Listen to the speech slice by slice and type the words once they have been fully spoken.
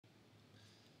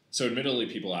So admittedly,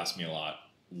 people ask me a lot,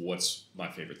 what's my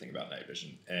favorite thing about night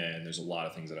vision? And there's a lot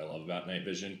of things that I love about night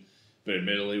vision. But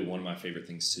admittedly, one of my favorite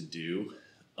things to do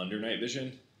under night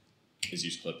vision is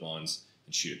use clip-ons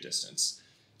and shoot at distance.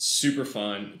 It's super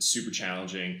fun, it's super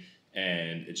challenging,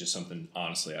 and it's just something,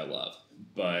 honestly, I love.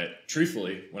 But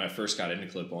truthfully, when I first got into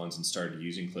clip-ons and started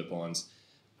using clip-ons,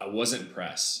 I wasn't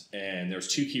impressed. And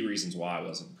there's two key reasons why I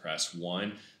wasn't impressed.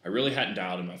 One, I really hadn't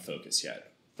dialed in my focus yet.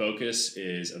 Focus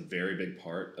is a very big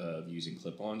part of using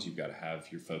clip-ons. You've got to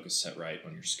have your focus set right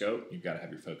on your scope. You've got to have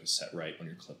your focus set right on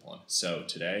your clip-on. So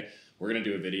today, we're going to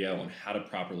do a video on how to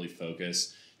properly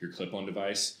focus your clip-on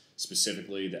device,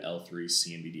 specifically the L3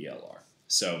 CNVD LR.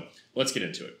 So let's get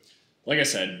into it. Like I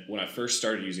said, when I first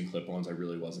started using clip-ons, I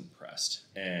really wasn't impressed.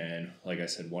 And like I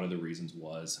said, one of the reasons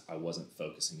was I wasn't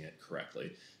focusing it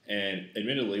correctly. And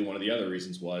admittedly, one of the other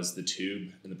reasons was the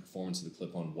tube and the performance of the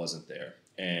clip-on wasn't there.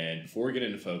 And before we get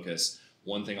into focus,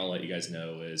 one thing I'll let you guys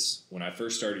know is when I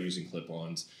first started using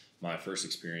clip-ons, my first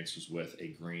experience was with a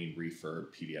green refurb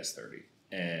PVS-30.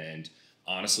 And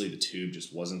honestly, the tube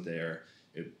just wasn't there.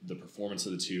 The performance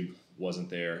of the tube wasn't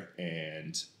there.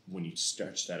 And when you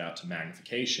stretch that out to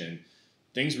magnification,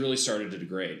 things really started to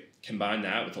degrade. Combine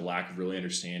that with a lack of really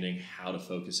understanding how to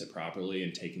focus it properly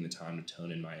and taking the time to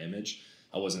tone in my image,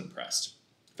 I wasn't impressed.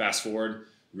 Fast forward,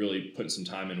 really putting some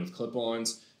time in with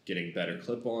clip-ons, getting better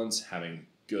clip-ons, having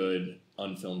good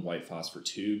unfilmed white phosphor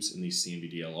tubes in these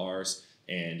CNVD LRs,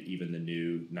 and even the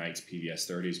new Knights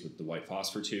PVS-30s with the white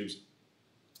phosphor tubes.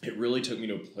 It really took me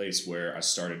to a place where I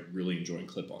started really enjoying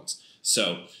clip-ons.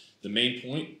 So the main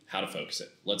point, how to focus it.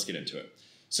 Let's get into it.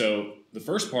 So the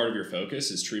first part of your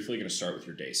focus is truthfully going to start with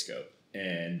your day scope.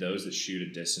 And those that shoot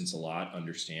at distance a lot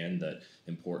understand the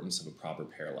importance of a proper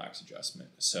parallax adjustment.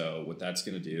 So what that's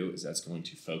going to do is that's going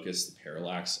to focus the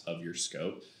parallax of your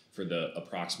scope for the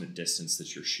approximate distance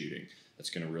that you're shooting. That's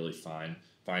going to really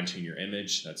fine-tune your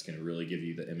image. That's going to really give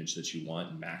you the image that you want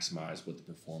and maximize what the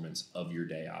performance of your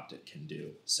day optic can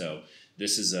do. So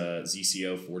this is a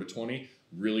ZCO 4-20,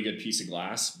 really good piece of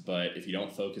glass, but if you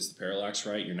don't focus the parallax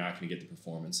right, you're not going to get the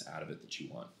performance out of it that you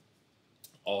want.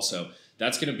 Also,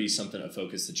 that's going to be a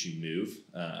focus that you move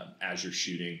as you're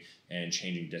shooting and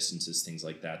changing distances, things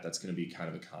like that. That's going to be kind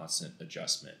of a constant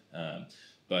adjustment.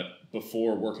 But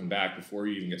before working back, before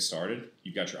you even get started,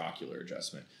 you've got your ocular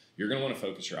adjustment. You're going to want to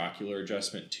focus your ocular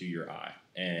adjustment to your eye.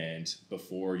 And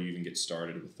before you even get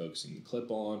started with focusing the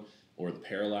clip-on or the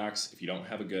parallax, if you don't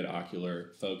have a good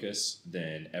ocular focus,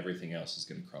 then everything else is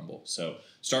going to crumble. So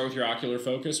start with your ocular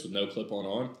focus with no clip-on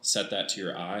on, set that to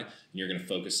your eye, and you're going to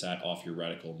focus that off your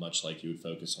reticle, much like you would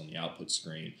focus on the output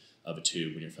screen of a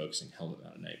tube when you're focusing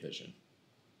helmet-mounted night vision.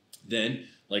 Then,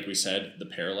 like we said, the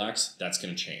parallax, that's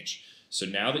going to change. So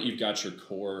now that you've got your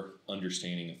core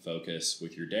understanding of focus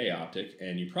with your day optic,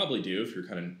 and you probably do if you're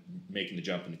kind of making the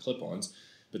jump into clip-ons,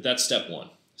 but that's step one.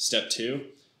 Step two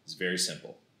is very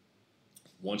simple.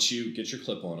 Once you get your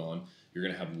clip-on on, you're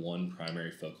going to have one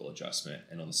primary focal adjustment,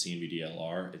 and on the CNVD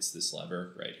LR, it's this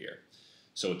lever right here.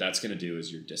 So what that's going to do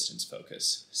is your distance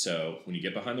focus. So when you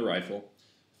get behind the rifle,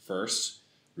 first,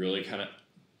 really kind of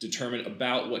determine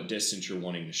about what distance you're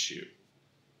wanting to shoot.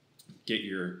 Get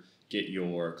your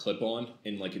clip-on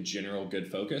in like a general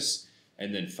good focus,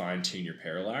 and then fine-tune your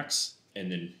parallax,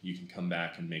 and then you can come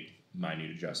back and make minute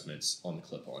adjustments on the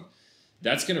clip-on.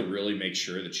 That's going to really make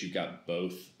sure that you've got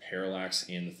both parallax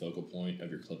and the focal point of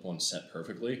your clip-on set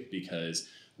perfectly, because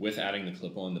with adding the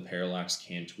clip-on, the parallax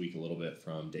can tweak a little bit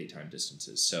from daytime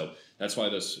distances. So that's why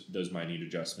those minute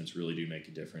adjustments really do make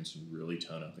a difference and really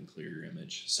tone up and clear your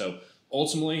image. So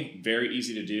ultimately, very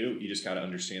easy to do. You just got to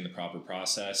understand the proper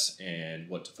process and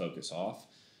what to focus off.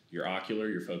 Your ocular,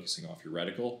 you're focusing off your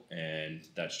reticle, and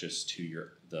that's just to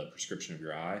the prescription of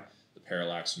your eye. The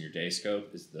parallax in your day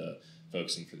scope is the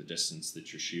focusing for the distance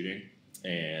that you're shooting,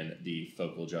 and the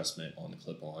focal adjustment on the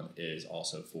clip-on is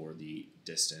also for the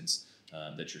distance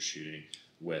that you're shooting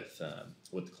with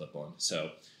the clip-on.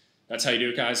 So that's how you do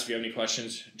it, guys. If you have any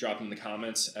questions, drop them in the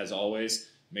comments. As always,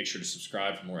 make sure to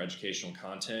subscribe for more educational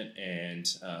content, and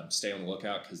stay on the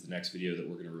lookout because the next video that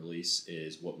we're going to release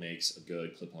is what makes a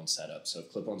good clip-on setup. So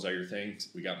if clip-ons are your thing,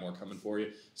 we got more coming for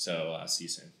you. So see you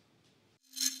soon.